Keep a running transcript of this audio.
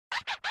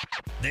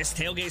This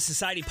Tailgate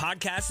Society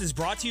podcast is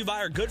brought to you by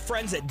our good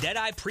friends at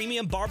Deadeye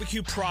Premium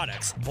Barbecue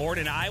Products. Born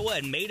in Iowa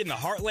and made in the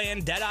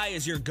heartland, Deadeye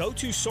is your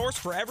go-to source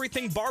for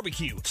everything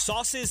barbecue.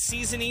 Sauces,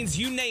 seasonings,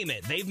 you name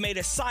it. They've made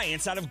a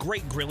science out of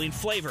great grilling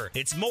flavor.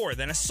 It's more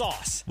than a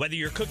sauce. Whether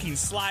you're cooking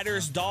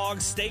sliders,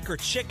 dogs, steak, or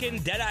chicken,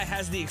 Deadeye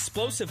has the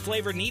explosive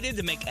flavor needed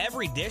to make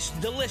every dish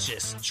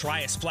delicious.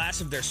 Try a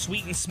splash of their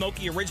sweet and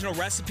smoky original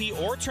recipe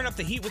or turn up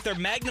the heat with their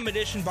Magnum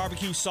Edition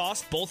barbecue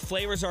sauce. Both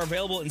flavors are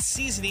available in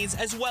seasonings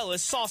as well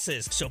as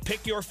sauces. So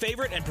pick your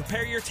favorite and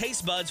prepare your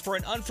taste buds for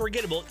an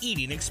unforgettable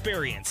eating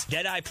experience.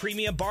 Deadeye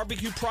Premium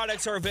Barbecue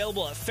Products are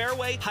available at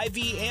Fairway,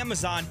 Hy-Vee,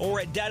 Amazon, or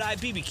at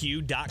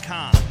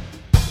DeadeyeBBQ.com.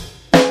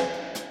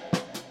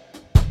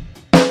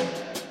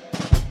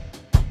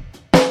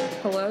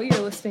 Hello,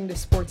 you're listening to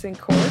Sports in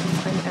Court.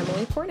 I'm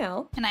Emily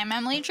Cornell. And I'm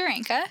Emily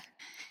Jurenka.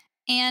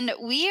 And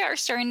we are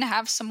starting to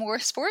have some more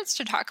sports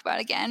to talk about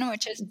again,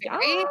 which is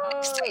very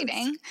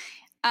exciting.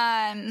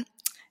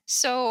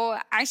 So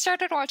I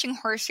started watching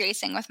horse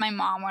racing with my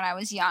mom when I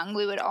was young.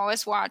 We would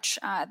always watch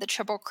the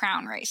Triple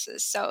Crown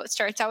races. So it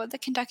starts out with the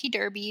Kentucky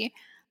Derby,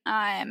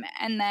 and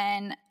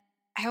then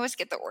I always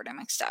get the order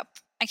mixed up.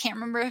 I can't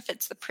remember if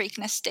it's the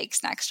Preakness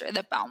Stakes next or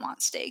the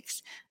Belmont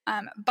Stakes.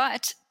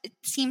 But it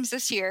seems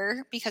this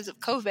year, because of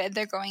COVID,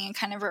 they're going in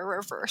kind of a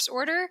reverse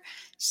order.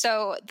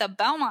 So the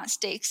Belmont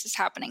Stakes is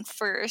happening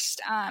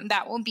first.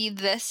 That will be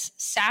this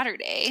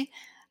Saturday.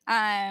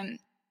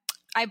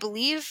 I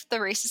believe the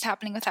race is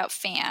happening without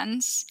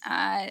fans.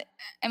 I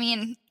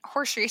mean,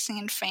 horse racing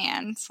and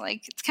fans,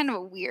 like, it's kind of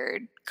a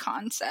weird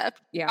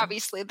concept. Yeah.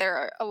 Obviously, there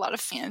are a lot of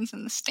fans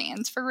in the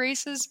stands for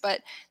races,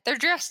 but they're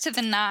dressed to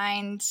the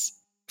nines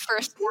for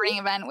a sporting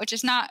event, which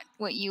is not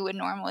what you would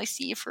normally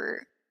see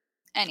for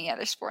any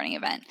other sporting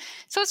event.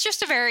 So it's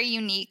just a very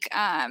unique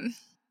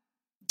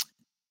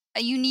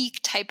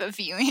type of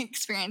viewing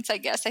experience, I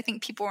guess. I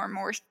think people are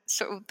more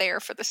so there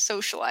for the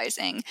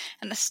socializing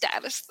and the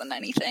status than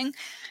anything.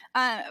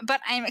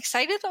 But I'm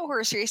excited that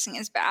horse racing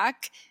is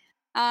back.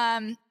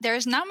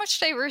 There's not much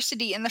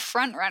diversity in the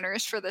front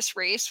runners for this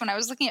race. When I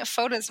was looking at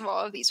photos of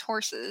all of these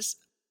horses,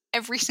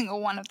 every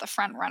single one of the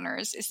front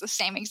runners is the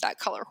same exact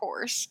color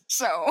horse.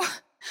 So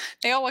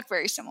they all look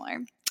very similar.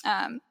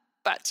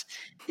 But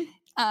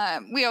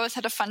we always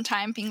had a fun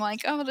time being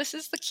like, oh, this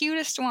is the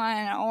cutest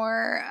one,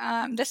 or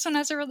this one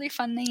has a really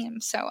fun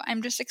name. So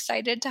I'm just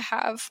excited to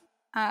have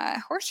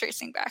horse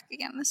racing back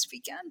again this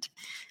weekend.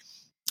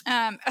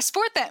 A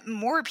sport that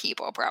more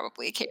people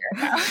probably care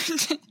about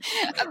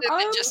other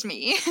than just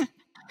me.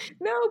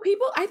 No,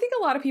 I think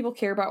a lot of people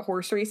care about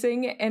horse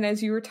racing. And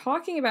as you were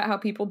talking about how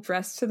people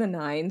dress to the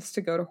nines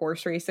to go to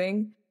horse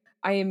racing,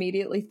 I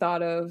immediately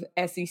thought of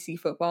SEC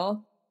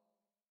football.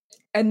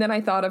 And then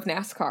I thought of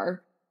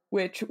NASCAR,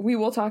 which we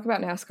will talk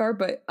about NASCAR,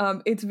 but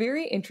it's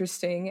very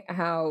interesting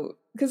how,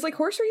 because like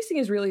horse racing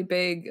is really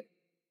big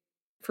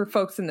for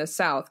folks in the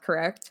South,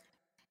 correct?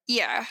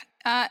 Yeah.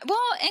 Well,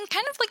 and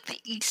kind of like the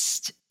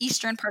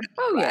eastern part of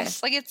the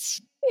US. Like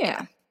it's,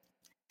 yeah.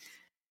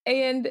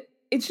 And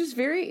it's just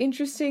very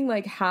interesting,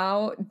 like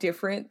how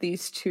different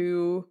these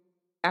two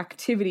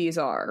activities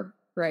are,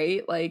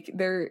 right? Like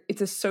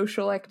it's a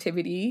social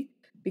activity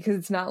because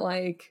it's not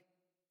like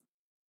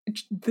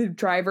the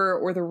driver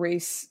or the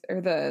race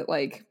or the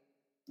like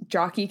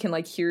jockey can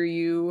like hear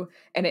you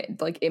and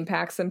it like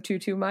impacts them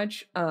too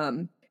much.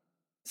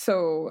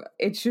 So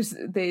it's just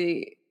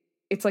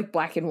it's like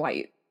black and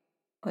white.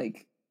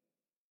 Like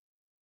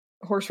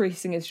horse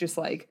racing is just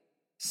like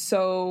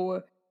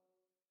so,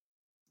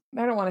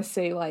 I don't want to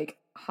say like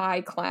high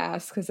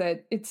class because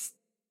it's,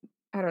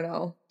 I don't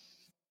know.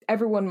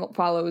 Everyone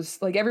follows,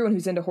 like everyone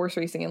who's into horse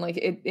racing, and like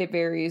it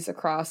varies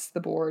across the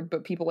board,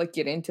 but people like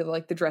get into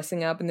like the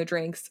dressing up and the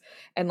drinks,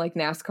 and like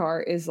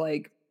NASCAR is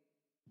like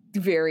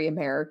very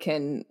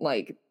American,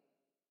 like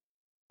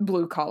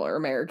blue collar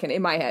American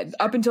in my head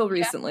up until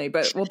recently,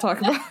 but we'll talk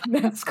about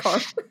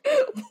NASCAR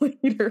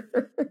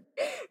later.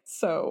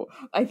 So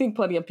I think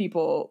plenty of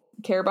people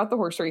care about the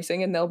horse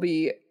racing and they'll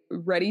be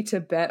ready to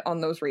bet on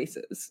those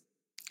races.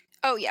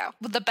 Oh yeah,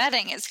 well, the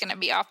betting is going to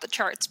be off the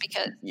charts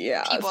because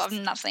people have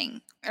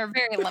nothing or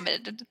very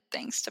limited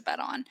things to bet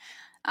on.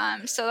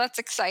 So that's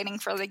exciting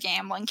for the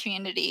gambling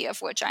community,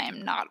 of which I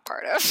am not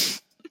part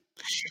of.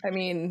 I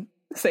mean,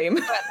 same.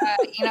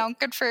 But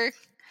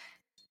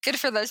good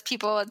for those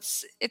people.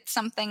 It's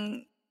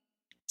something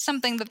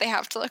that they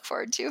have to look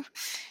forward to.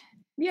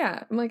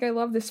 Yeah, I'm like, I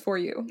love this for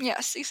you.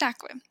 Yes,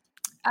 exactly.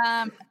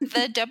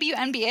 The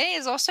WNBA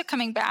is also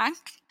coming back.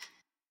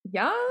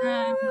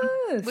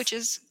 Yes. Which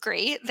is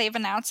great. They've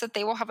announced that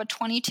they will have a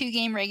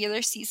 22-game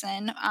regular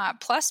season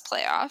plus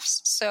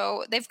playoffs.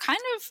 So they've kind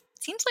of,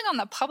 seems like on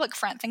the public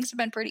front, things have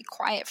been pretty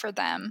quiet for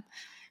them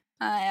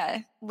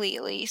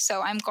lately.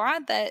 So I'm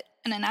glad that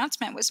an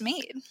announcement was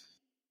made.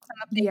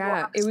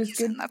 Yeah, it was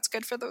good. That's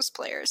good for those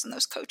players and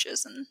those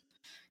coaches and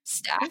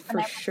staff.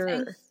 For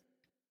sure.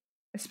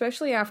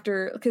 Especially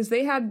after, because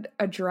they had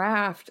a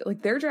draft,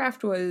 like their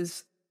draft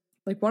was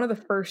like one of the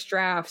first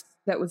drafts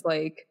that was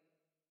like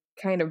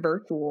kind of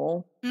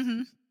virtual at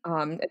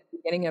the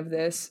beginning of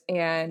this,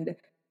 and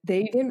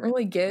they didn't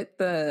really get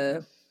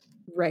the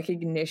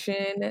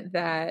recognition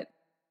that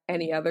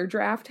any other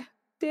draft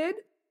did.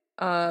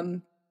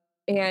 And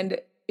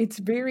it's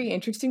very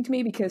interesting to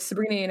me because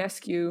Sabrina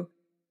Ionescu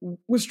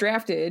was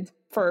drafted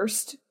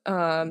first.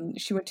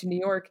 She went to New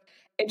York,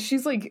 and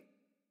she's like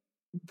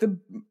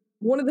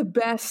one of the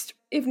best,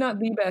 if not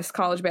the best,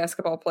 college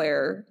basketball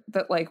player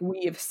that like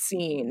we have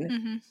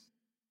seen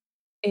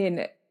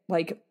in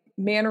like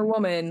man or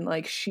woman.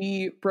 Like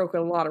she broke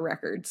a lot of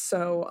records.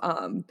 So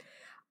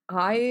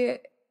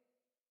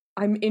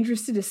I'm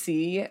interested to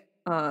see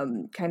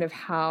kind of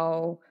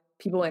how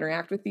people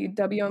interact with the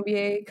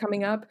WNBA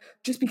coming up,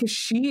 just because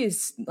she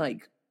is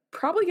like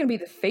probably going to be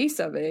the face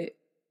of it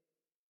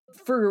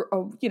for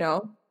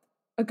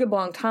a good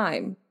long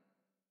time.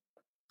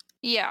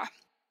 Yeah,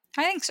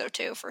 I think so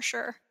too, for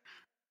sure.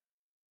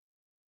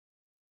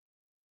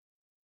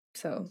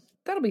 So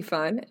that'll be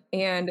fun.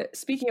 And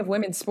speaking of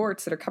women's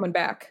sports that are coming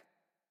back,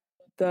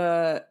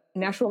 the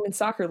National Women's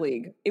Soccer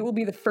League, it will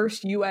be the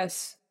first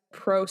U.S.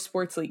 pro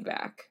sports league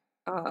back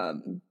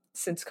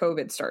since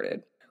COVID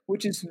started,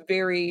 which is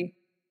very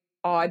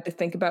odd to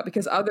think about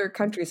because other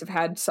countries have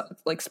had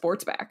like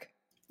sports back.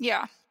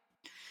 Yeah.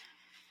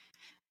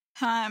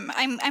 I'm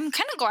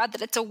kind of glad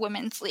that it's a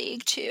women's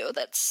league too.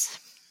 That's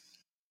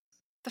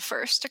the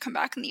first to come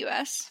back in the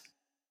US.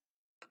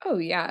 Oh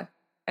yeah.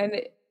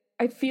 And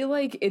I feel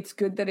like it's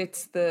good that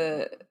it's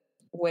the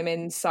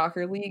women's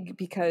soccer league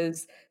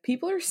because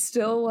people are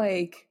still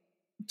like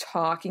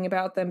talking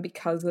about them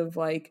because of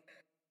like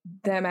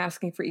them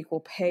asking for equal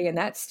pay, and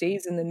that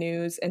stays in the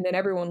news, and then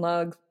everyone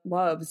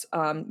loves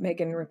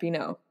Megan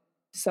Rapinoe.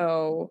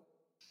 So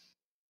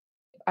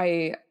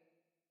I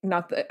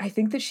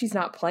think that she's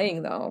not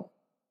playing though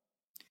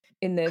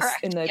in this.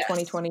 Correct, in the yes.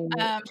 2020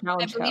 I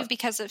Challenge believe Cup.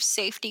 because of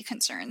safety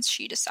concerns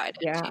she decided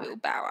to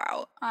bow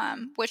out,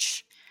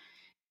 which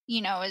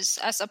is,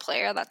 as a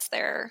player, that's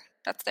their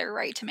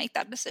right to make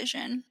that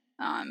decision.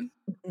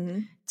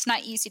 It's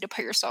not easy to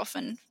put yourself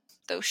in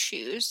those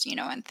shoes,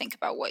 and think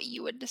about what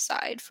you would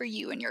decide for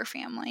you and your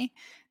family.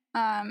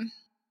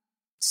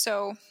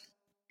 So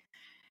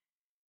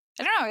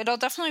I don't know, it'll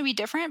definitely be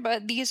different,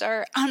 but these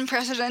are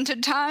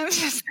unprecedented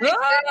times.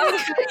 I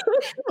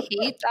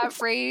hate that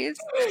phrase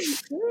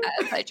as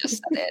I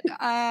just said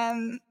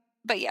it.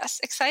 But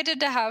yes, excited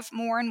to have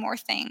more and more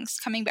things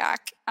coming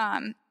back,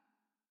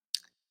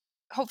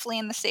 hopefully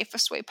in the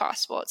safest way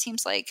possible. It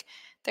seems like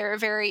there are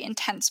very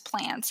intense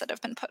plans that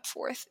have been put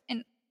forth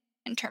in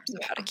terms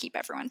of how to keep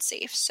everyone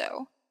safe.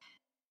 So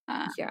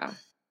yeah.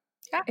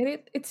 And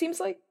it seems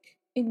like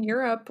in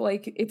Europe,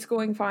 like it's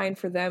going fine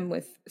for them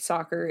with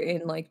soccer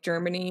in like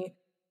Germany.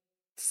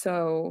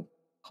 So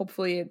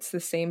hopefully it's the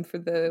same for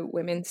the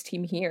women's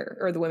team here,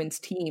 or the women's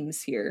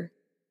teams here.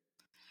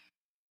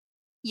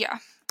 Yeah,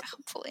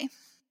 hopefully.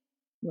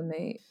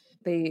 When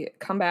they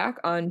come back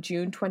on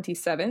June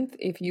 27th.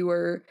 If you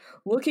are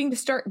looking to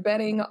start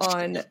betting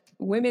on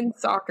women's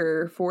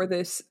soccer for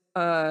this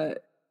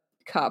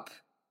cup,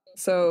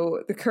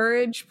 so the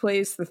Courage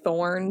plays the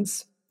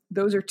Thorns.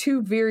 Those are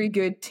two very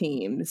good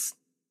teams.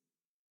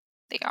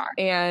 They are.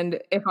 And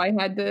if I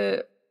had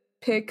to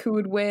pick who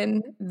would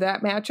win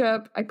that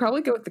matchup, I'd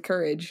probably go with the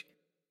Courage.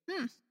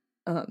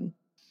 And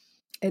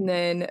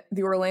then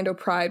the Orlando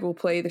Pride will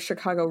play the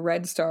Chicago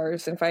Red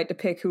Stars. And if I had to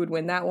pick who would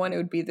win that one, it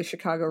would be the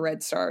Chicago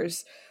Red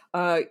Stars.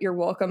 You're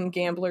welcome,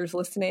 gamblers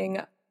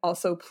listening.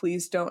 Also,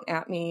 please don't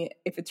at me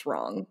if it's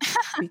wrong,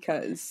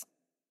 because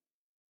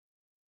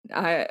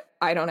I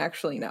don't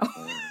actually know.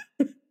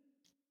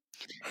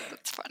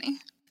 That's funny.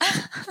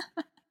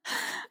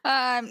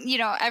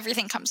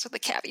 Everything comes with a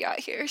caveat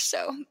here,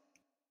 so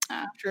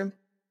True.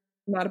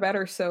 I'm not a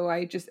bettor, so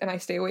I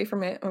stay away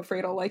from it. I'm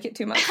afraid I'll like it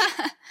too much.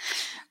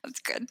 That's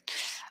good.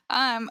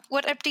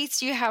 What updates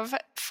do you have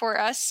for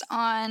us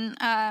on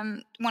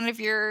one of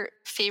your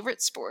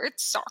favorite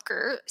sports,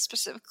 soccer,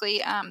 specifically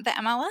the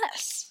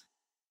MLS?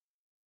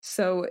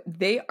 So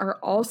they are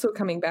also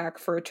coming back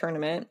for a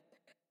tournament,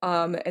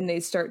 and they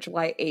start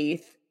July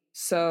 8th.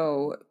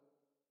 So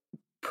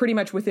pretty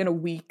much within a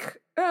week,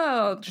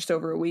 just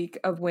over a week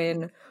of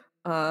when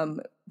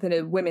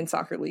the Women's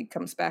Soccer League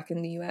comes back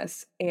in the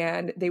U.S.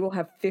 And they will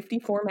have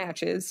 54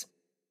 matches,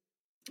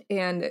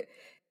 and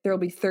there will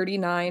be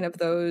 39 of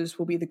those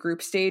will be the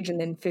group stage,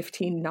 and then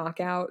 15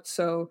 knockout.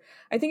 So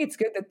I think it's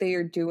good that they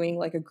are doing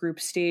like a group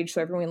stage,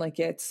 so everyone like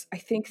gets, I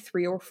think,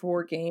 3 or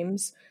 4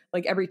 games.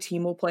 Like every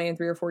team will play in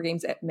 3 or 4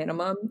 games at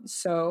minimum.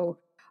 So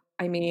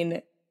I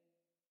mean,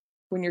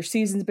 when your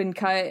season's been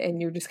cut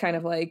and you're just kind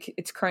of like,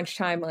 it's crunch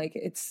time, like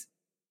it's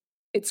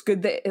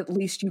good that at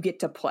least you get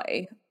to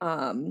play.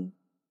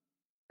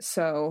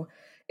 So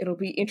it'll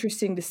be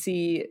interesting to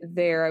see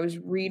there. I was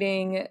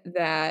reading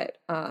that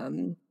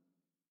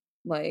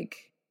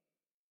like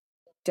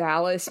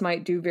Dallas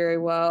might do very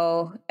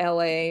well,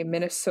 LA,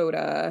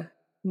 Minnesota,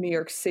 New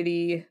York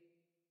City,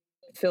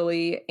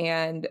 Philly,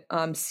 and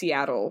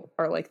Seattle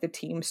are like the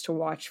teams to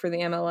watch for the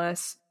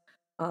MLS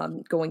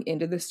going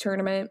into this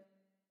tournament.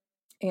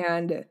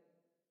 And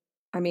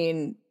I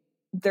mean,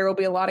 there will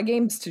be a lot of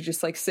games to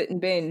just like sit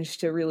and binge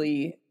to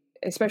really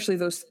especially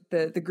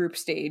the group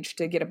stage,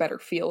 to get a better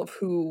feel of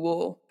who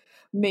will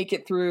make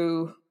it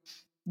through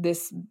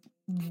this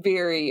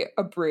very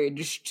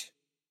abridged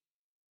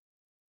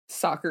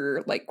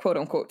soccer, like, quote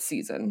unquote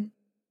season.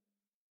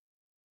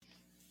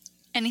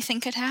 Anything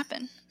could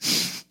happen.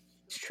 It's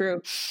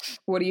true.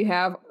 What do you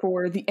have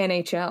for the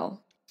NHL?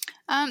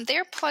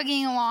 They're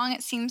plugging along,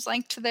 it seems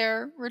like, to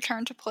their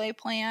return to play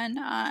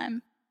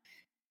plan.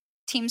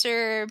 Seems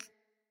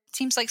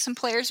like some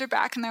players are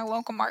back in their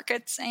local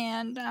markets,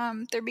 and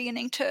they're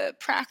beginning to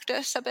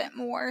practice a bit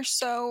more.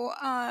 So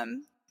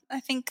I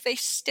think they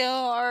still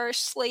are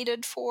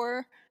slated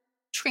for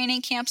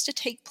training camps to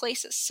take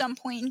place at some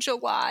point in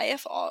July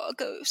if all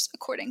goes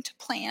according to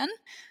plan.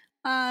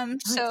 Nice.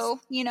 So,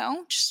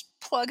 just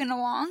plugging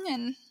along,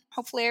 and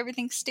hopefully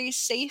everything stays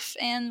safe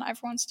and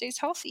everyone stays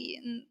healthy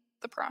in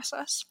the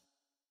process.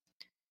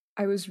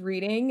 I was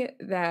reading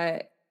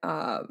that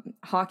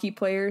hockey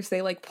players,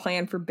 they like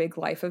plan for big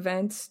life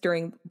events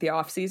during the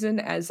off season,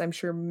 as I'm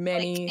sure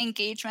many like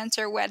engagements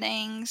or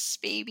weddings,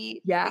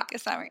 baby. Yeah. Like,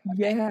 is that right?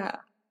 Yeah.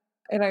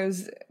 And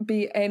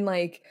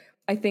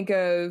I think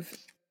of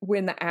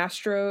when the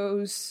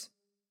Astros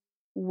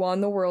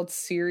won the World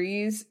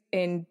Series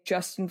and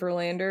Justin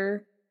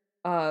Verlander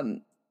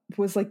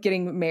was like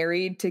getting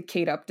married to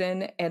Kate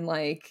Upton, and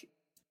like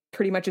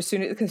pretty much as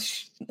soon as,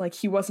 because like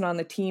he wasn't on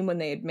the team when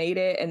they had made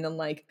it, and then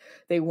like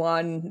they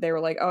won, they were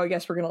like, oh, I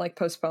guess we're gonna like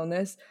postpone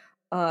this.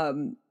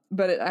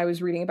 But I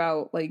was reading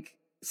about like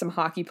some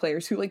hockey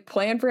players who like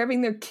plan for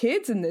having their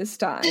kids in this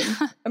time.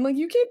 I'm like,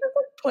 you can't just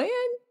like plan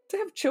to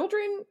have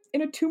children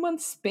in a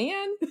 2-month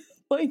span?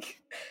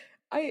 Like,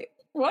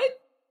 what?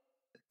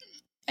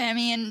 I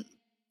mean,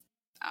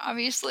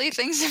 obviously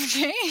things have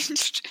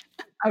changed.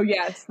 Oh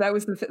yes, that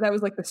was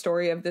like the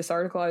story of this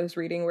article I was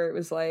reading, where it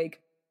was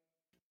like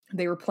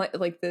they were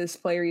like this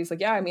player, he's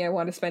like, yeah, I mean, I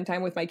want to spend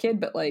time with my kid,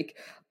 but like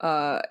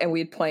and we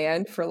had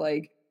planned for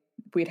like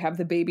we'd have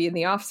the baby in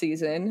the off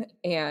season,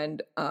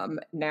 and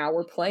now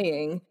we're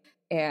playing,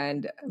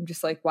 and I'm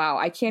just like, wow,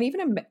 I can't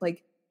even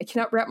I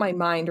cannot wrap my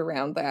mind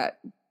around that.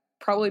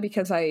 Probably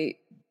because I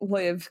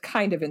live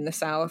kind of in the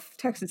South.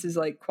 Texas is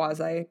like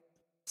quasi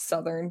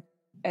southern,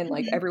 and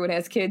like everyone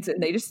has kids,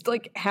 and they just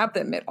like have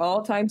them at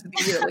all times of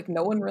the year. Like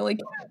no one really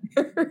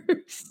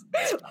cares.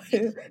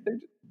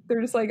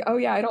 They're just like, oh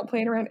yeah, I don't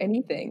plan around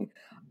anything.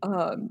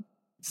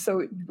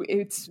 So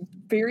it's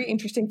very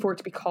interesting for it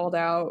to be called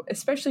out,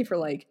 especially for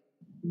like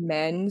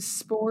men's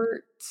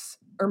sports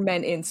or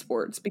men in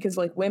sports, because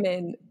like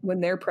women, when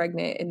they're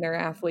pregnant and they're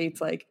athletes,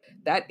 like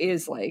that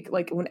is like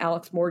when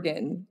Alex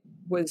Morgan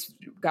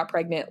got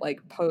pregnant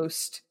like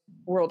post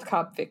World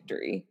Cup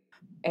victory,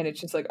 and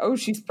it's just like, oh,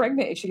 she's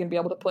pregnant, is she gonna be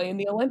able to play in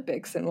the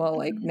Olympics? And well,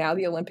 like now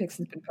the Olympics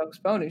has been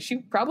postponed, and she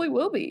probably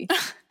will be.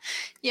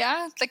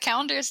 Yeah, the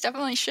calendar has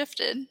definitely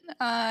shifted.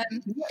 I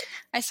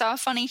saw a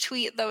funny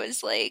tweet that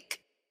was like,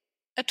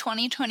 a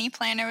 2020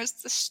 planner was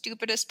the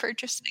stupidest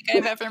purchase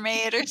I've ever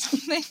made or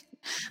something.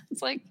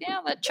 It's like, yeah,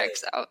 that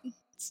checks out.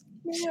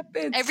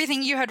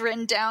 Everything you had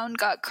written down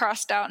got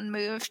crossed out and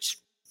moved.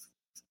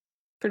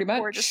 Pretty much.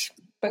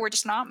 Or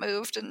just not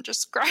moved and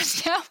just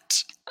crossed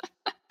out.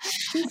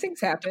 These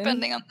things happen.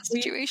 Depending on the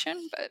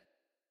situation, but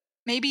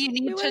maybe you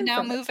need to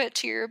now move it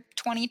to your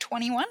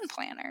 2021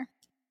 planner.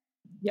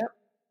 Yep.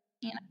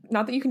 Yeah.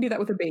 Not that you can do that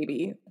with a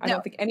baby. I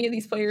don't think any of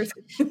these players,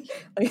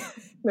 like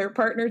their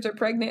partners are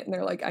pregnant and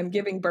they're like, I'm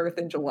giving birth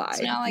in July.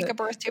 It's not like a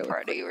birthday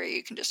party where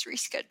you can just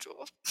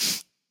reschedule.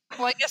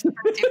 Well, I guess a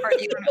birthday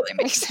party wouldn't really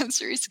make sense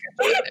to reschedule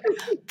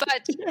either.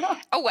 But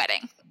a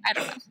wedding, I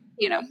don't know.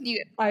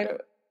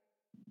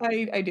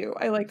 I do.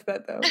 I liked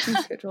that though.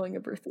 Rescheduling a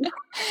birthday.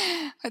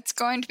 It's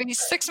going to be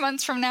 6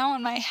 months from now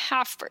on my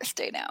half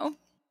birthday now.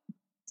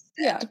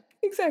 Yeah,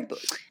 exactly.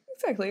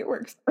 Exactly, it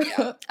works.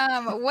 Yeah.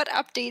 What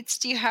updates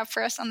do you have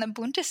for us on the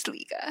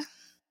Bundesliga?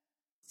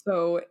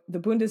 So the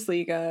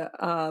Bundesliga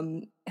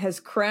has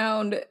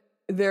crowned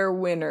their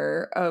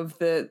winner of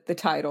the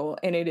title,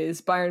 and it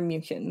is Bayern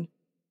Munich.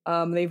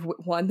 They've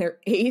won their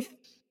 8th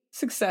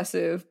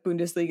successive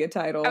Bundesliga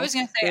title. I was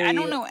going to say, I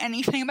don't know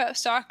anything about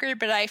soccer,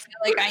 but I feel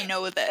like I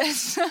know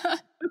this.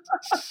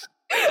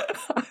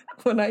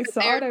 When I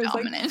saw it, I was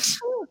dominant.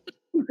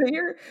 like,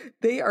 oh,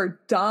 they are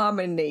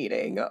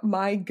dominating.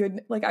 My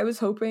goodness. Like, I was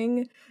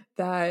hoping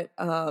that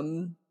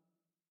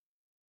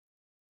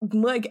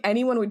like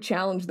anyone would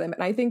challenge them,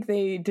 and I think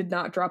they did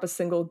not drop a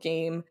single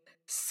game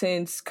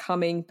since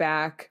coming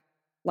back,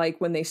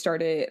 like when they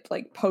started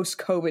like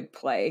post-COVID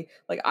play.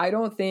 Like, I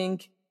don't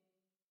think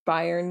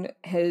Bayern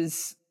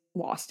has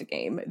lost a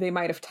game. They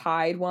might have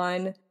tied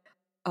one.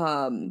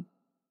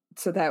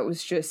 So that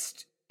was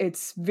just,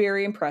 it's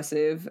very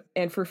impressive.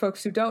 And for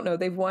folks who don't know,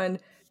 they've won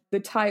the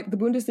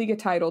Bundesliga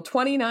title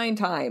 29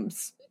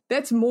 times.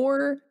 That's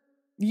more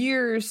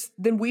years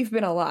than we've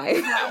been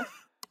alive. Wow.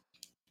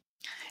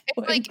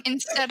 It's like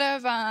instead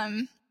of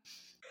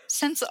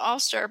since the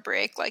All-Star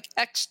break, like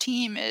X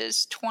team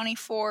is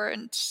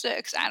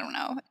 24-6. I don't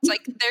know. It's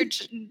like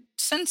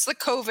since the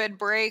COVID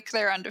break,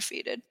 they're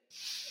undefeated.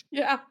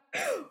 Yeah.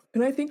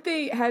 And I think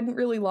they hadn't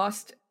really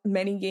lost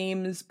many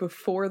games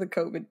before the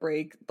COVID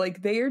break.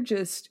 Like they've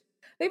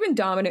been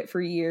dominant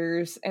for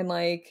years, and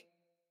like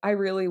I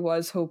really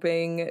was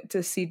hoping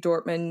to see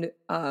Dortmund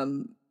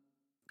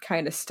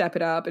kind of step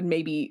it up and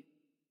maybe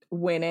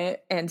win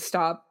it and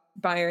stop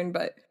Bayern,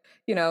 but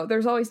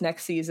there's always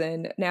next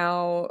season.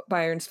 Now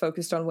Bayern's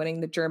focused on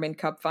winning the German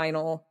Cup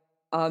final,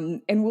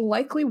 and will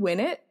likely win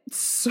it.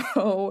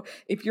 So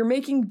if you're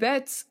making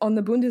bets on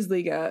the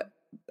Bundesliga,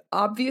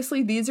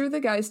 obviously these are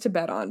the guys to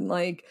bet on.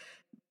 Like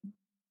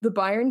the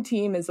Bayern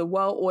team is a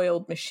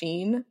well-oiled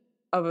machine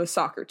of a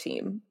soccer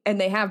team,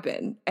 and they have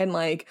been. And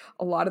like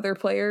a lot of their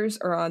players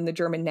are on the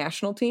German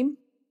national team.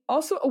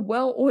 Also a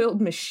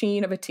well-oiled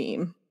machine of a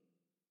team.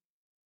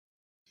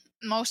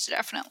 Most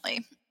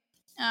definitely.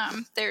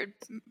 They're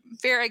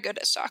very good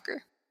at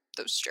soccer,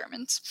 those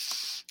Germans.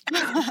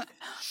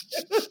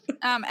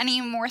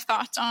 Any more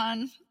thoughts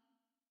on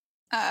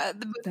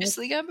the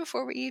Bundesliga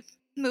before we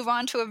move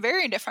on to a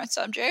very different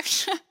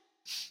subject?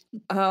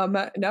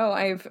 No,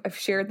 I've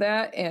shared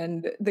that,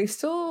 and there's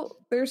still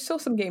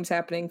some games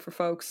happening for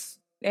folks,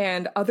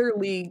 and other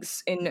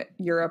leagues in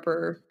Europe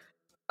are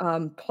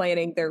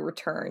planning their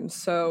return.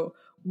 So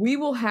we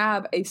will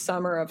have a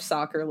summer of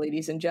soccer,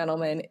 ladies and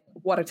gentlemen.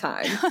 What a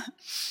time.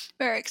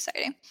 Very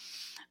exciting.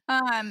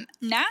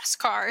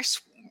 NASCAR,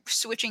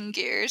 switching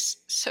gears,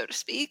 so to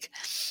speak.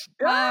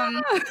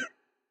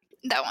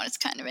 That one is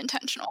kind of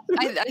intentional.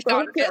 I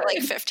thought of it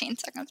like 15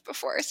 seconds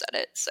before I said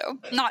it, so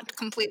not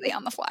completely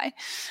on the fly.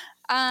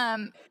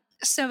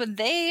 So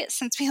they,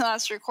 since we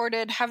last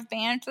recorded, have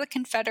banned the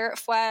Confederate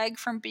flag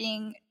from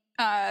being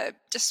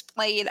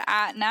displayed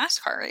at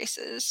NASCAR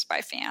races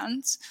by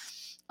fans,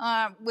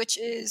 which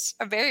is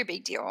a very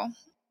big deal,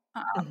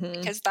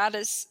 because that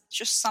is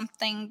just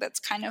something that's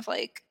kind of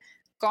like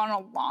gone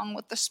along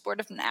with the sport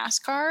of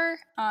NASCAR.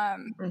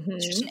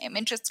 It's just an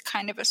image that's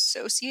kind of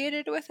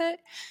associated with it.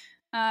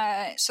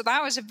 So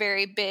that was a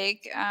very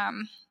big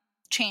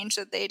change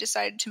that they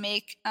decided to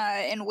make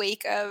in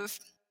wake of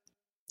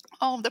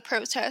all of the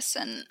protests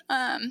and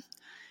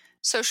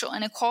social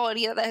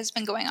inequality that has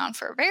been going on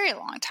for a very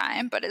long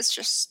time, but it's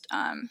just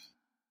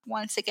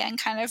once again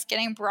kind of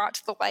getting brought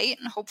to the light,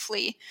 and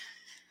hopefully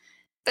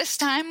this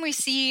time we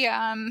see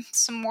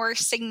some more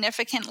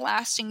significant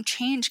lasting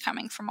change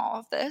coming from all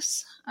of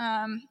this.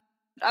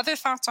 Other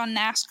thoughts on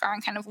NASCAR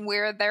and kind of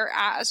where they're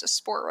at as a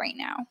sport right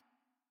now?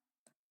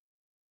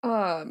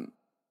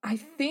 I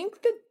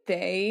think that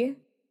they,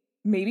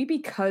 maybe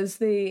because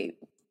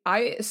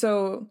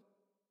so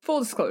full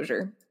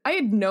disclosure, I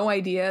had no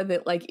idea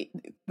that like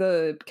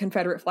the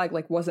Confederate flag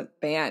like wasn't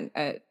banned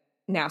at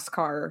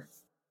NASCAR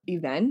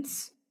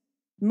events.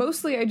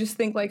 Mostly I just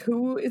think like,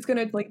 who is going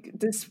to like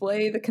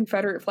display the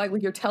Confederate flag?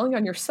 Like you're telling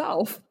on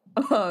yourself.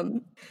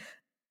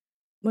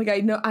 Like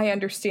I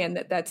understand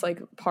that that's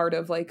like part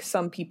of like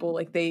some people,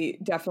 like they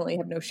definitely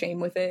have no shame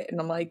with it.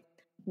 And I'm like,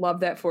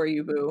 love that for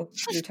you, boo.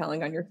 You're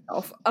telling on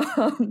yourself.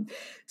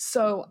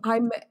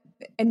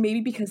 And maybe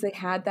because they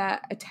had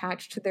that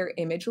attached to their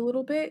image a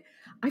little bit,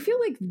 I feel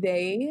like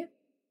they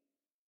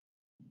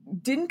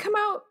didn't come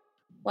out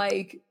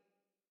like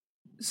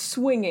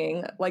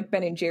swinging like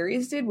Ben and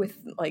Jerry's did with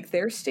like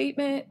their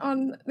statement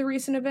on the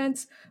recent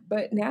events,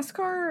 but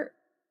NASCAR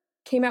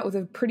came out with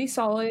a pretty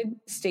solid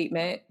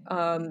statement.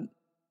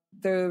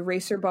 The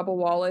racer Bubba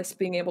Wallace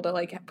being able to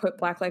like put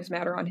Black Lives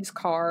Matter on his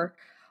car.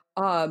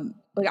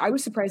 Like I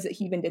was surprised that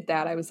he even did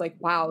that. I was like,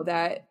 wow,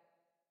 that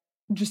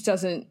just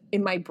doesn't,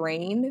 in my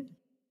brain,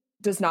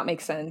 does not make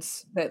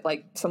sense that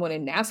like someone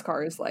in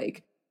NASCAR is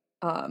like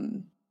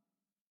kind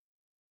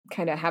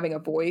of having a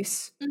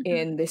voice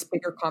in this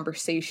bigger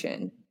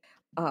conversation.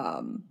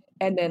 And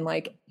then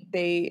like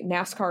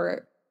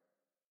NASCAR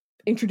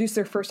introduced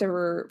their first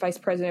ever vice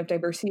president of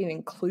diversity and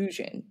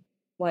inclusion.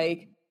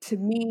 Like to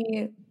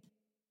me,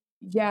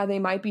 yeah, they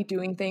might be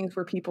doing things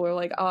where people are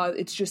like, oh,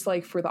 it's just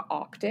like for the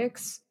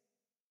optics.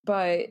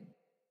 But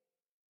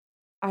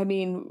I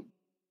mean,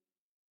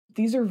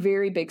 these are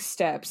very big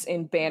steps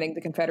in banning the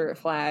Confederate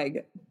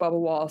flag, Bubba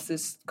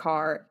Wallace's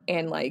car,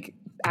 and like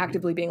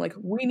actively being like,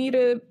 we need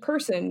a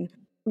person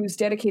who's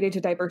dedicated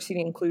to diversity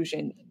and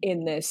inclusion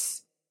in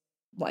this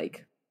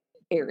like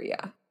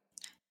area.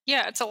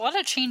 Yeah, it's a lot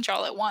of change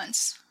all at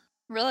once.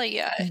 Really,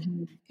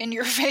 in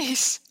your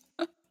face.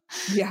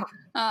 Yeah.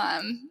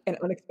 And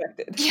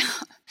unexpected. Yeah.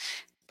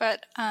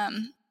 But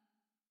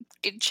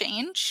good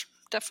change,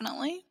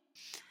 definitely.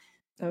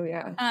 Oh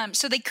yeah.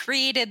 So they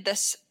created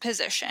this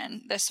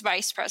position, this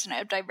vice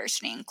president of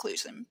diversity and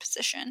inclusion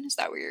position. Is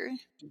that where you're?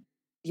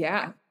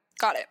 Yeah.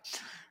 Got it.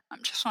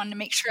 Just wanted to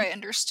make sure I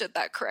understood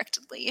that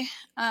correctly.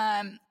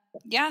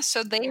 Yeah,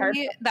 so the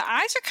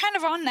eyes are kind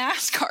of on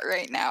NASCAR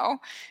right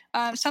now.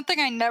 Something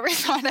I never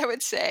thought I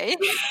would say.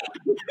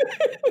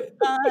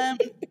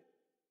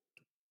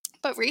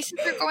 But races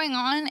are going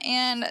on,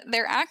 and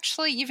they're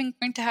actually even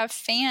going to have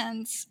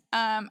fans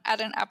at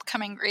an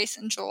upcoming race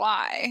in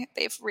July.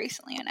 They've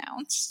recently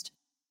announced.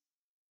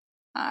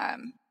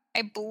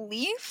 I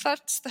believe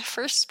that's the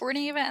first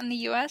sporting event in the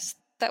U.S.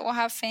 that will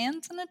have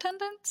fans in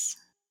attendance.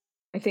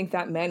 I think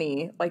that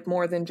many, like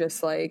more than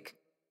just like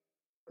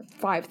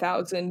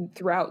 5,000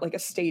 throughout like a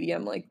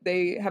stadium. Like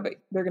they're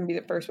going to be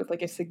the first with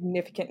like a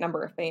significant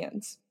number of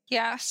fans.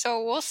 Yeah,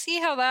 so we'll see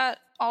how that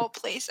all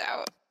plays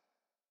out.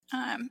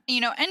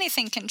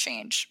 Anything can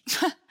change.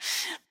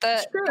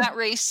 That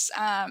race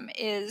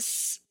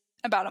is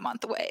about a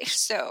month away,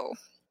 so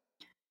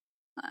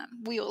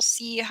we will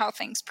see how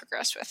things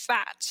progress with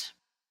that.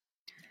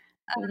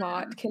 A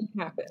lot can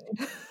happen.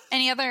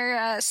 Any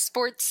other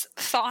sports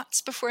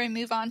thoughts before we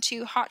move on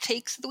to hot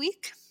takes of the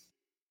week?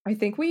 I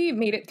think we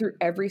made it through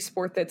every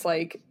sport that's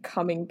like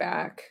coming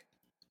back.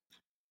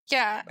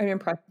 Yeah, I'm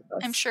impressed with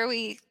us. I'm sure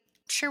we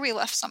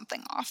left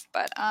something off,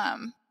 but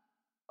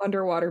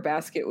underwater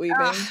basket weaving.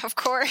 Of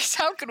course,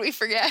 how could we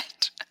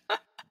forget?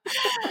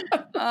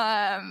 Next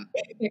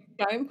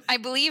time. I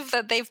believe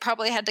that they've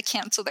probably had to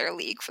cancel their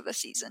league for the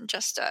season,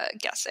 just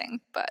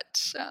guessing,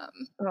 but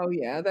oh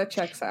yeah, that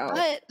checks out.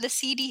 But the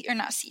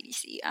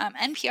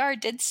NPR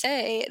did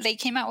say, they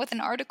came out with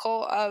an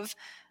article of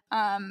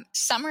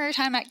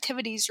summertime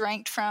activities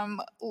ranked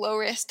from low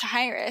risk to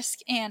high risk,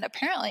 and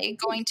apparently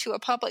going to a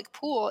public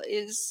pool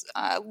is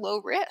low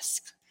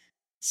risk.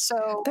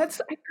 So I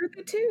heard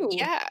that too.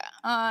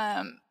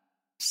 Yeah.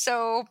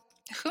 So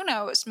who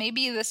knows?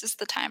 Maybe this is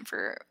the time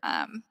for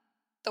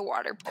the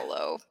water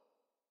polo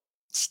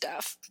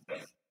stuff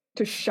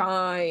to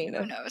shine.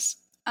 Who knows?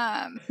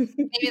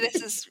 Maybe this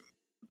is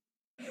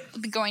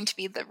going to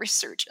be the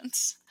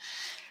resurgence.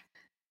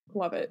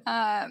 Love it.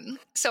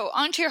 So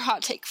on to your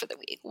hot take for the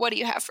week. What do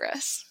you have for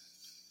us?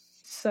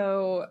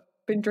 So,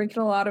 been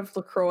drinking a lot of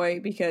LaCroix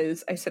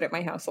because I sit at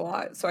my house a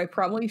lot. So I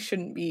probably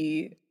shouldn't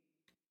be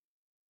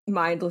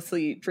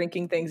mindlessly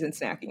drinking things and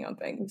snacking on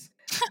things.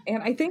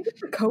 And I think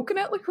the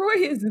coconut LaCroix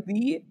is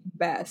the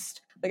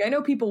best. Like, I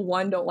know people,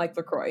 don't like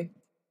LaCroix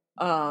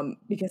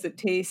because it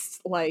tastes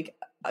like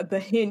the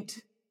hint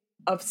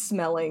of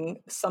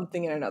smelling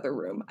something in another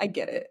room. I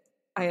get it.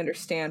 I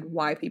understand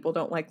why people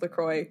don't like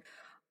LaCroix.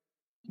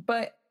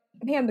 But,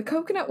 man, the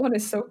coconut one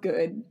is so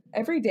good.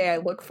 Every day I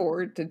look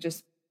forward to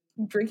just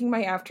drinking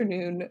my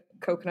afternoon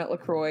coconut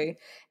LaCroix.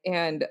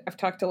 And I've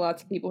talked to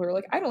lots of people who are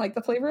like, I don't like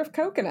the flavor of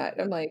coconut.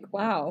 And I'm like,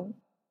 wow,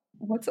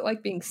 what's it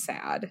like being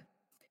sad?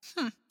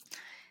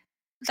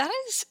 That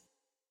is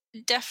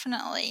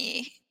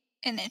definitely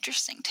an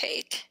interesting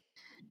take.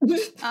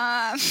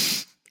 I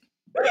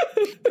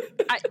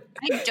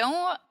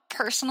don't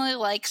personally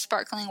like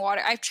sparkling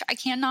water. I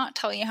cannot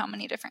tell you how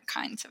many different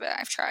kinds of it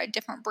I've tried,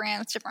 different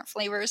brands, different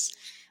flavors.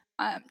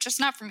 Just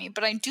not for me,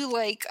 but I do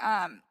like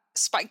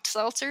spiked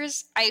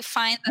seltzers. I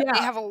find that they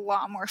have a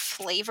lot more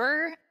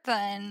flavor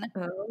than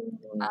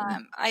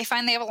I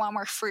find they have a lot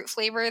more fruit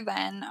flavor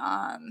than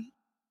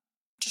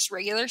just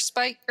regular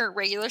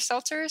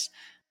seltzers.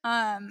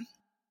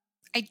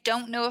 I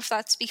don't know if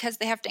that's because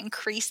they have to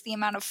increase the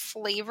amount of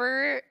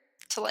flavor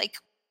to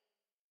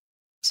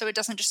so it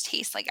doesn't just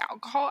taste like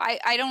alcohol.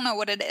 I don't know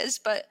what it is,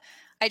 but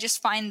I just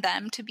find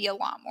them to be a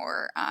lot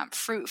more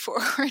fruit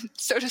forward,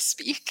 so to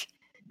speak.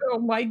 Oh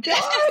my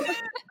god!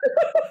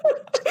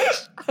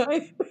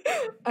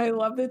 I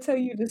love that's how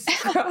you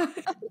describe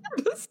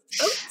the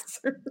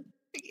seltzer.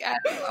 Yeah,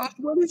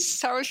 what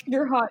is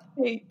your hot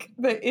take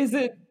that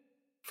isn't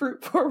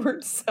fruit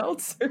forward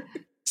seltzer?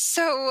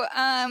 So,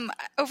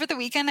 over the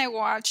weekend I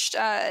watched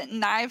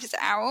Knives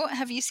Out.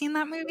 Have you seen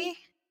that movie?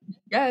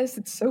 Yes,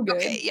 it's so good.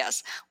 Okay,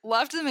 yes.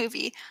 Loved the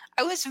movie.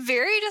 I was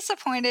very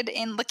disappointed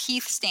in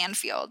Lakeith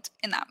Stanfield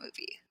in that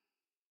movie.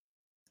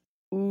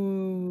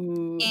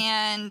 Ooh.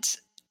 And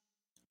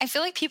I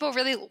feel like people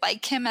really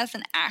like him as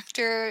an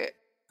actor.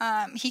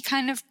 He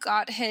kind of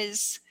got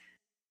his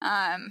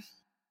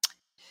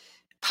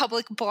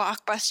public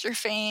blockbuster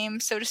fame,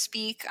 so to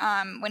speak,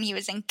 when he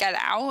was in Get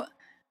Out.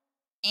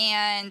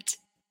 And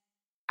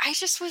I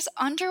just was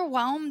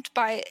underwhelmed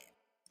by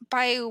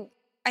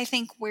I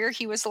think where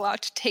he was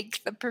allowed to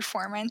take the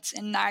performance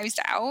in Knives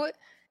Out.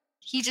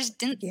 He just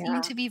didn't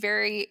seem to be a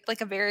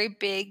very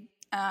big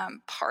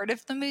part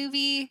of the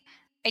movie.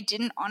 I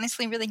didn't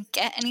honestly really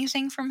get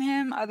anything from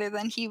him other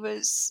than he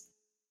was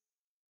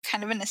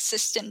kind of an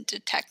assistant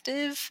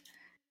detective.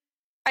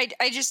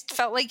 I just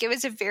felt like it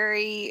was a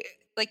very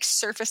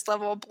surface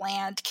level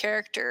bland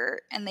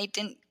character, and they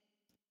didn't,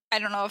 I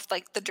don't know if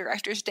the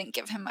directors didn't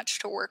give him much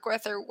to work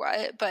with or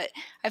what, but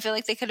I feel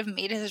like they could have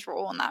made his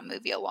role in that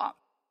movie a lot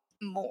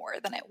more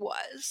than it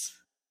was.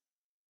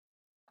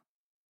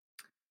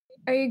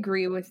 I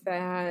agree with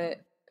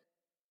that.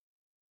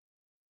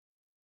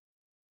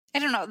 I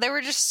don't know. There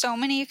were just so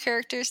many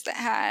characters that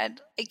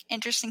had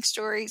interesting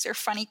stories or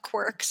funny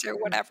quirks or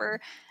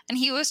whatever. And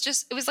it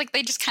was like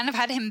they just kind of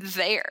had him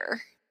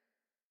there.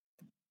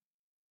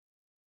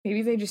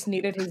 Maybe they just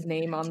needed his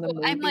name on the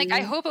movie. I'm like,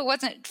 I hope it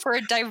wasn't for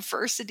a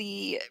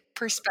diversity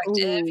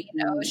perspective.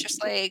 Ooh. It's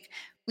just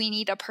we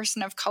need a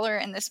person of color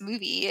in this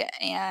movie,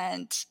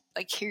 and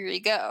here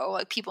you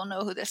go. People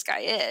know who this guy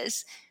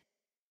is.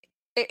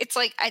 It's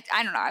I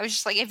don't know. I was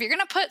just if you're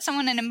gonna put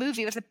someone in a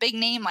movie with a big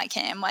name like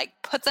him,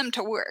 put them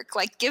to work.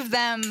 Give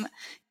them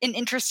an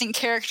interesting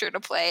character to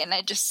play. And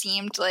it just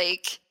seemed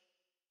like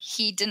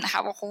he didn't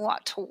have a whole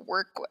lot to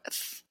work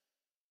with.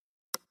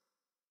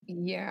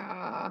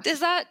 Yeah. Does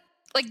that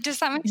make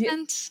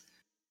sense?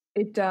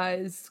 It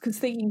does. Because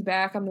thinking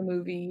back on the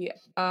movie,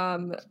 I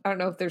don't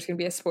know if there's going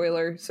to be a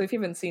spoiler. So if you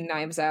haven't seen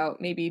Knives Out,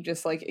 maybe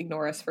just like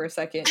ignore us for a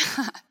second.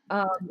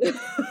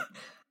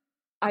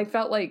 I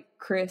felt like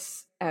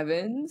Chris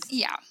Evans.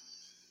 Yeah.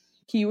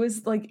 He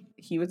was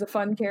a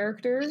fun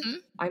character. Mm-hmm.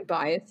 I'm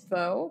biased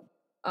though.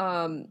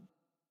 And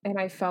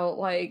I felt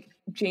like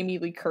Jamie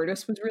Lee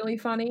Curtis was really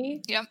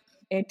funny. Yep.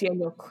 And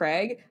Daniel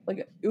Craig. Like,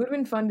 it would have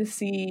been fun to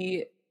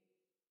see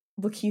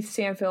Lakeith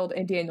Stanfield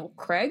and Daniel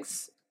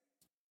Craig's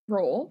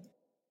role.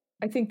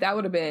 I think that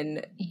would have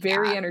been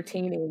very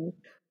entertaining.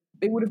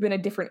 It would have been a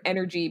different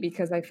energy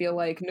because I feel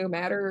like no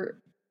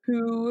matter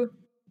who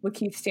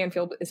Lakeith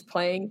Stanfield is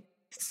playing,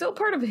 still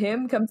part of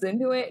him comes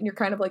into it and you're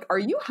kind of like, are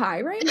you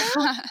high right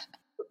now?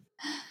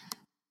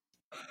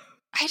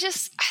 I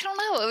don't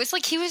know. It was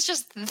like he was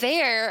just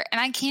there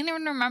and I can't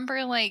even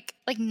remember like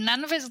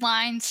none of his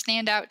lines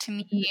stand out to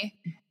me.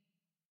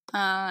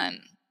 I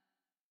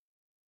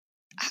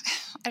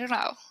don't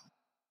know.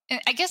 And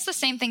I guess the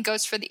same thing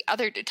goes for the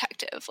other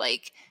detective.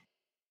 Like,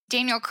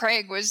 Daniel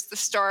Craig was the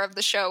star of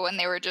the show and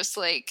they were just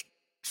like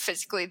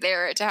physically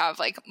there to have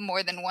like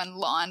more than one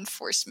law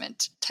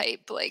enforcement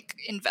type like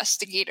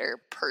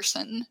investigator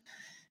person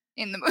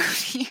in the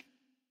movie.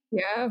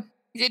 Yeah.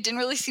 It didn't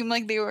really seem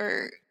like they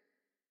were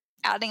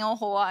adding a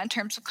whole lot in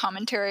terms of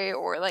commentary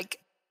or like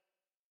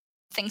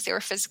things they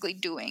were physically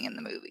doing in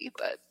the movie,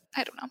 but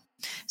I don't know.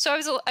 So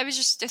I was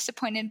just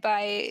disappointed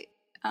by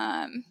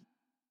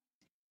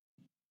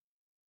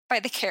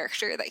the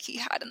character that he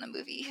had in the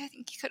movie. I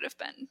think he could have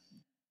been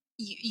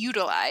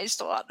utilized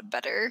a lot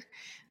better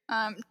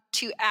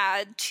to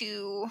add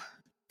to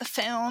the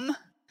film.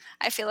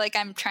 I feel like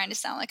I'm trying to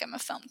sound like I'm a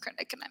film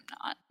critic and I'm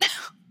not.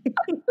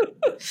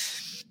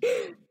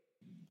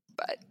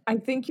 But I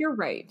think you're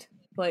right.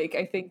 Like,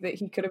 I think that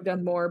he could have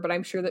done more, but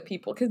I'm sure that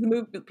people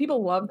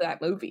love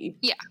that movie.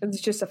 Yeah. It's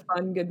just a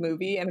fun, good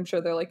movie. And I'm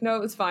sure they're like, no,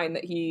 it was fine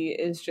that he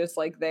is just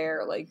like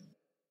there. Like,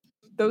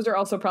 those are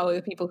also probably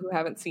the people who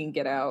haven't seen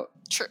Get Out.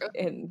 True.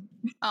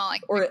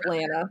 Or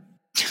Atlanta.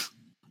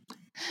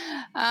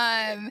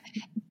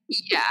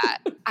 Yeah,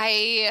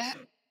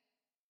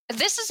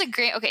 this is a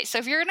great, okay, so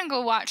if you're gonna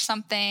go watch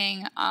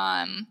something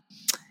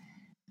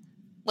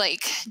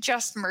like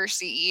Just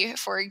Mercy,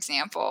 for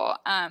example,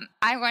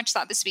 I watched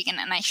that this weekend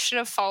and I should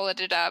have followed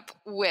it up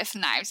with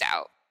Knives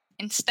Out.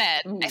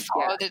 Instead, I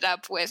followed it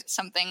up with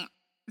something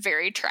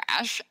very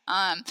trash.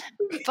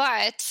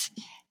 But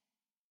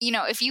you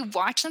know, if you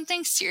watch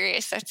something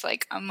serious that's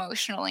like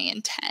emotionally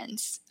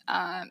intense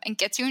and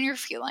gets you in your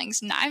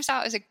feelings, Knives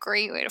Out is a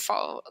great way to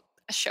follow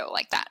a show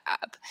like that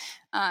up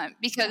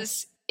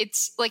because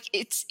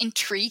it's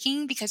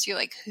intriguing because you're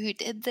like, who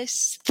did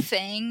this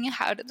thing?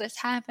 How did this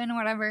happen?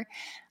 Whatever,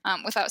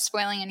 without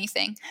spoiling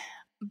anything.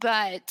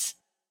 But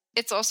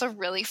it's also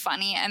really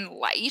funny and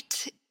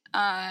light.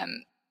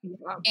 And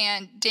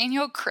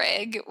Daniel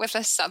Craig with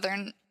a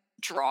Southern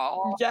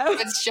drawl.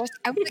 It's just,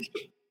 I was like,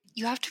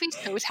 you have to be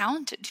so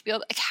talented to be able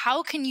to, like,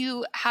 how can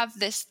you have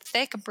this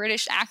thick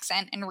British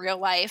accent in real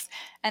life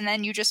and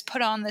then you just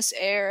put on this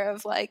air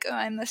of like, oh,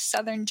 I'm the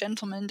Southern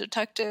gentleman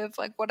detective,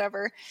 like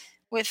whatever,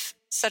 with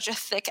such a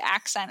thick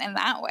accent in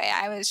that way.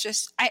 I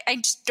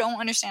just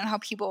don't understand how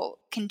people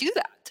can do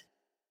that.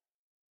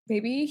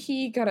 Maybe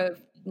he got a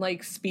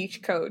like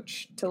speech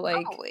coach to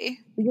like, probably.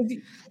 Because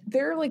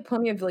there are like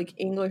plenty of like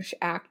English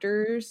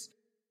actors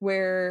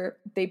where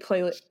they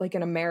play like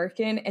an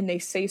American and they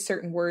say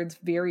certain words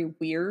very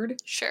weird.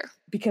 Sure.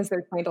 Because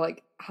they're trying to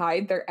like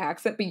hide their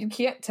accent, but you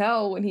can't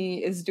tell when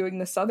he is doing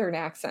the Southern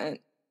accent.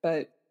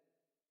 But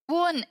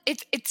well, and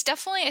it's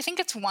definitely, I think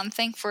it's one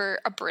thing for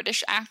a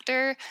British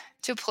actor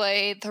to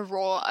play the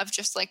role of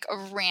just like a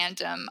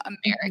random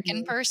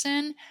American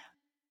person,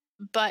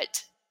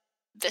 but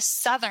the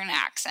Southern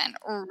accent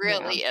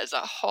really is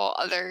a whole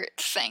other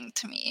thing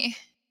to me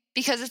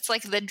because it's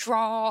like the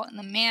drawl and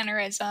the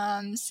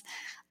mannerisms.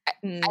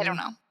 I don't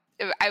know.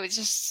 I was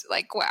just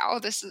like, wow,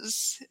 this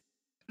is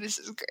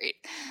great.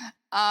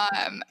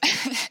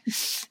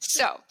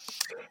 So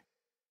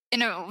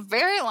in a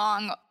very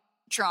long,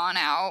 drawn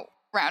out,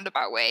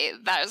 roundabout way,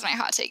 that is my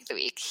hot take of the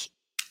week.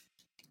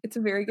 It's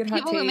a very good hot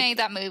take. People who made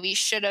that movie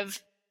should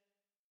have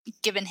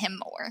given him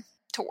more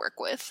to work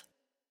with.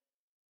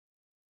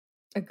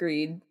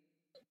 Agreed.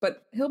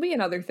 But he'll be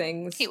in other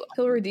things. He will.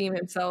 He'll redeem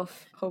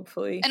himself,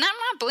 hopefully. And I'm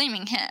not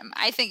blaming him.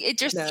 I think it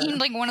just seemed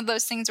like one of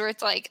those things where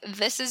it's like,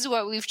 this is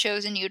what we've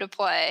chosen you to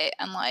play,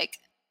 and like,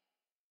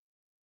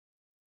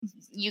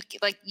 you're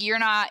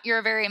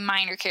a very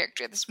minor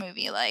character in this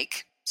movie,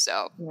 like,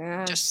 so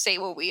just say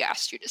what we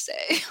asked you to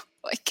say.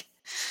 Like,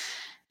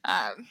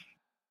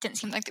 didn't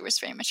seem like there was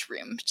very much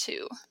room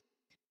to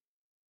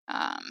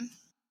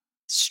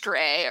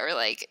stray or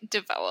like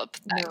develop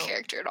that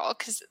character at all,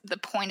 because the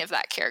point of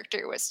that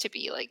character was to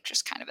be like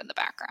just kind of in the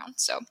background.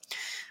 So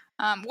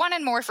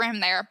wanted more for him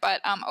there, but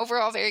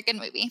overall very good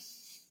movie.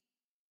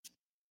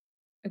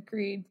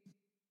 Agreed.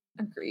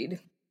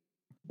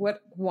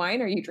 What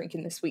wine are you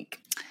drinking this week?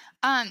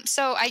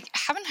 So I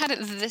haven't had it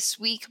this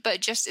week, but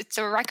just it's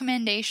a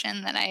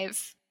recommendation that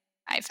I've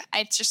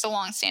It's just a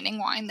long-standing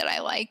wine that I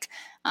like,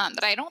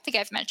 that I don't think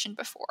I've mentioned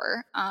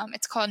before.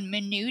 It's called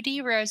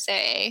Minuti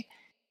Rosé,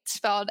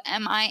 spelled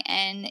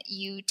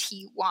Minuty.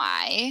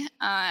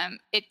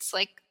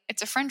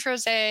 It's a French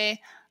rosé,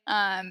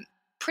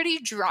 pretty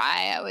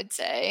dry, I would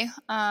say,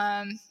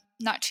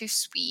 not too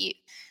sweet,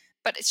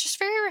 but it's just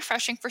very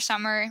refreshing for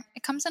summer.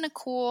 It comes in a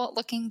cool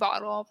looking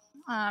bottle.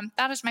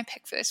 That is my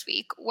pick for this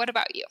week. What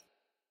about you?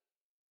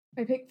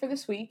 My pick for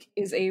this week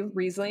is a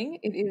Riesling.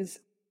 It is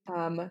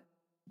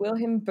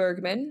Wilhelm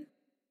Bergman.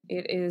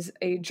 It is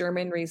a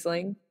German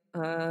Riesling.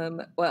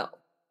 Well,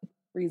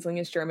 Riesling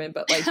is German,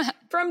 but like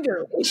from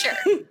Germany. Sure.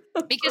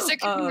 Because there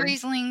can be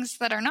Rieslings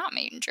that are not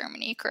made in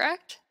Germany,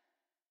 correct?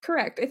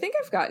 Correct. I think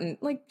I've gotten,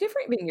 like,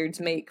 different vineyards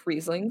make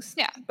Rieslings.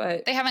 Yeah.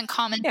 But they haven't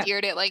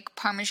commandeered it like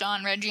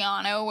Parmesan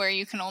Reggiano, where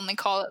you can only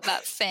call it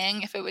that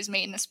thing if it was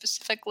made in a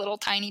specific little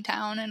tiny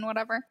town and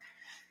whatever.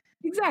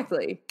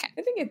 Exactly. Okay.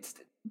 I think it's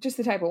just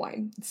the type of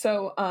wine.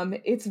 So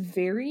it's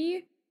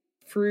very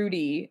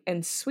fruity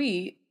and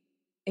sweet,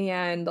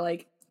 and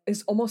like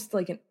it's almost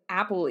like an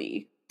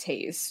apple-y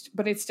taste,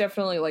 but it's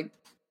definitely like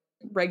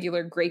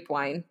regular grape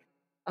wine.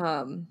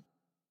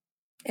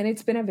 And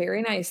it's been a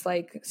very nice,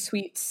 like,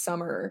 sweet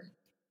summer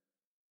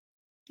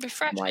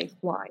refreshing like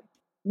wine.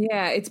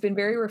 Yeah, it's been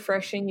very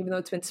refreshing, even though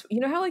it's been you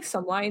know how like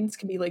some wines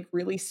can be like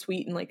really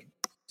sweet and like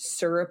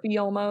syrupy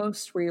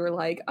almost, where you're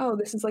like, oh,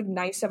 this is like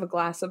nice to have a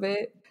glass of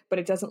it, but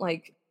it doesn't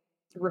like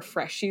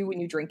refresh you when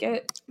you drink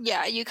it.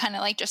 Yeah, you kind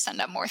of like just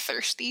end up more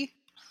thirsty.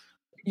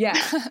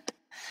 Yeah.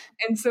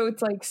 And so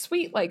it's like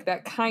sweet like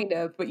that kind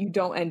of, but you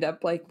don't end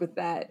up like with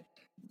that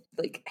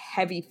like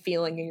heavy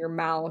feeling in your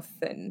mouth.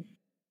 And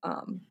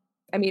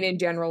I mean, in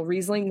general,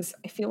 Rieslings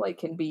I feel like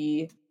can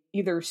be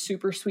either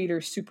super sweet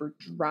or super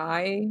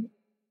dry.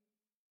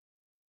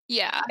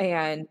 Yeah.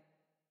 And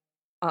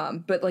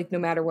but like no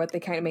matter what,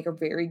 they kind of make a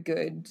very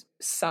good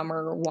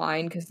summer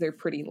wine because they're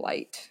pretty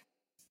light.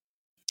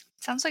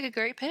 Sounds like a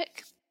great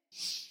pick.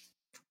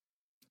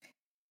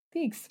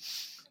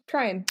 Thanks.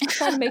 Trying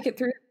to make it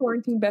through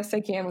quarantine best I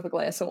can with a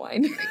glass of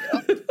wine.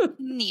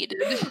 Needed.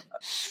 Yeah.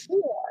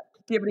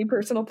 Do you have any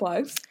personal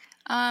plugs?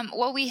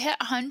 Well, we hit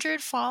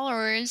 100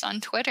 followers on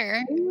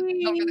Twitter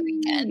over the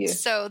weekend,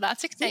 so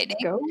that's exciting.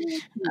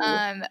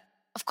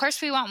 Of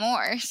course, we want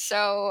more,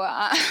 so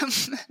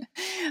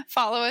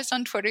follow us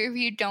on Twitter if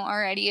you don't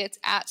already. It's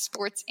at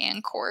Sports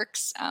and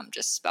Corks,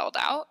 just spelled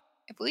out,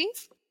 I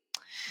believe.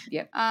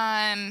 Yep.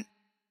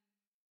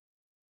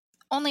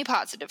 Only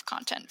positive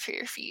content for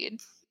your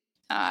feed.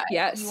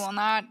 Yes. You will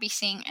not be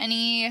seeing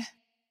any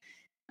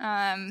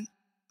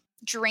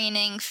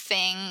draining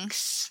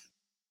things.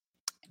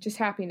 Just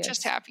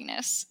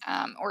happiness.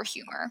 Or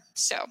humor.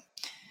 So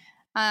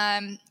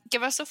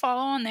give us a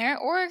follow on there,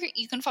 or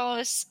you can follow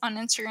us on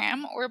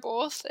Instagram or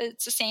both.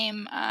 It's the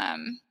same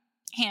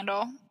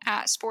handle,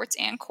 at Sports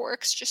and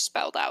Corks, just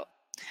spelled out.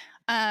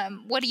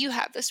 What do you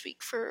have this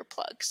week for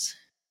plugs?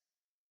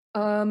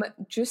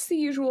 Just the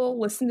usual.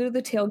 Listen to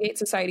the Tailgate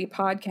Society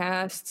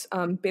podcasts,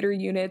 Bitter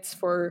Units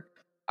for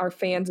our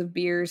fans of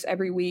beers.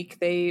 Every week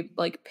they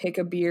like pick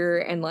a beer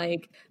and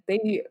like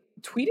they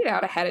tweet it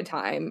out ahead of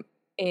time,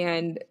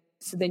 and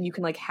so then you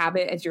can like have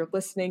it as you're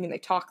listening and they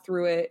talk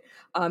through it.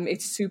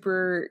 It's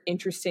super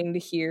interesting to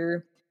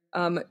hear.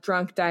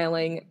 Drunk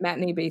Dialing,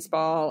 Matinee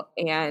Baseball,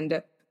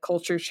 and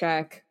Culture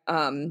Check.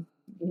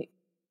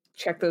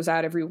 Check those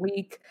out every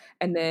week.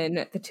 And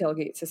then the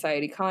Tailgate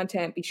Society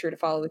content. Be sure to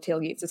follow the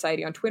Tailgate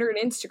Society on Twitter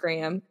and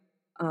Instagram,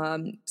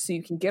 so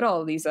you can get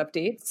all of these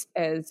updates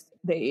as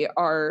they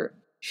are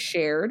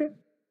shared.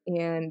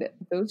 And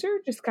those are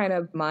just kind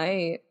of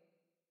my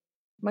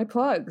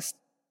plugs.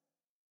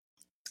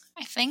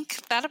 I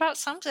think that about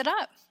sums it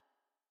up.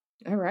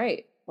 All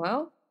right.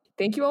 Well,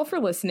 thank you all for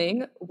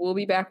listening. We'll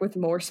be back with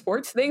more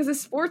sports things. The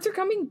sports are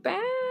coming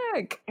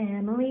back.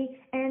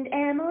 Emily and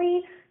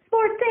Emily,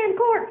 Sports and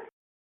Corks.